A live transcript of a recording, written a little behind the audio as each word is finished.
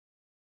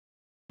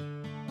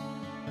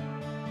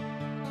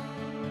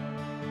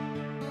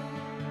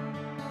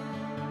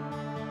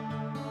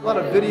a lot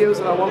of videos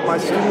that I want my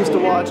students to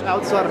watch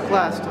outside of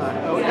class time.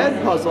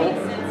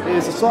 Edpuzzle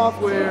is a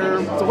software,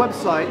 it's a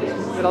website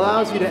that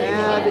allows you to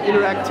add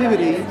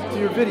interactivity to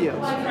your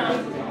videos.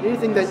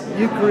 Anything that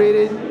you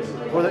created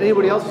or that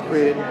anybody else has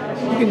created,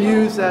 you can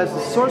use as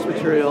the source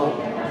material,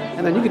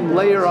 and then you can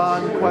layer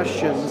on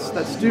questions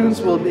that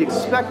students will be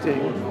expecting.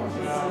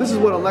 This is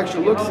what a lecture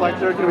looks like.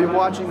 They're going to be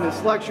watching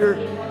this lecture,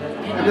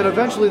 and then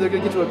eventually they're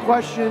going to get to a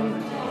question.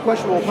 The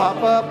question will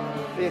pop up.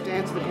 They have to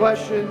answer the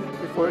question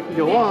before it can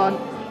go on,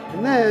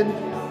 and then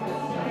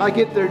I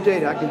get their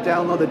data. I can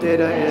download the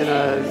data in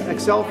an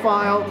Excel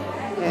file,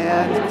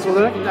 and so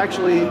that I can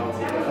actually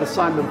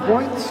assign them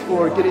points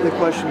for getting the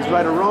questions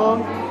right or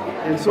wrong.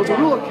 And so it's a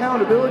real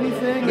accountability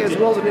thing as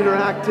well as an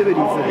interactivity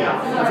thing.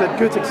 I've had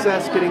good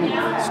success getting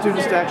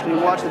students to actually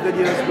watch the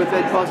videos with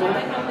Edpuzzle,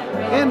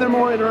 and they're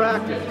more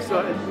interactive. So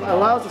it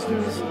allows the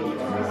students,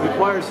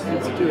 requires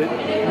students to do it,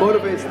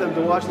 motivates them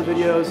to watch the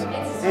videos,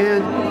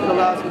 and it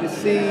allows me to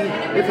see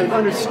if they've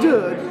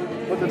understood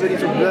what the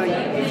videos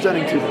are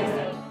presenting to them.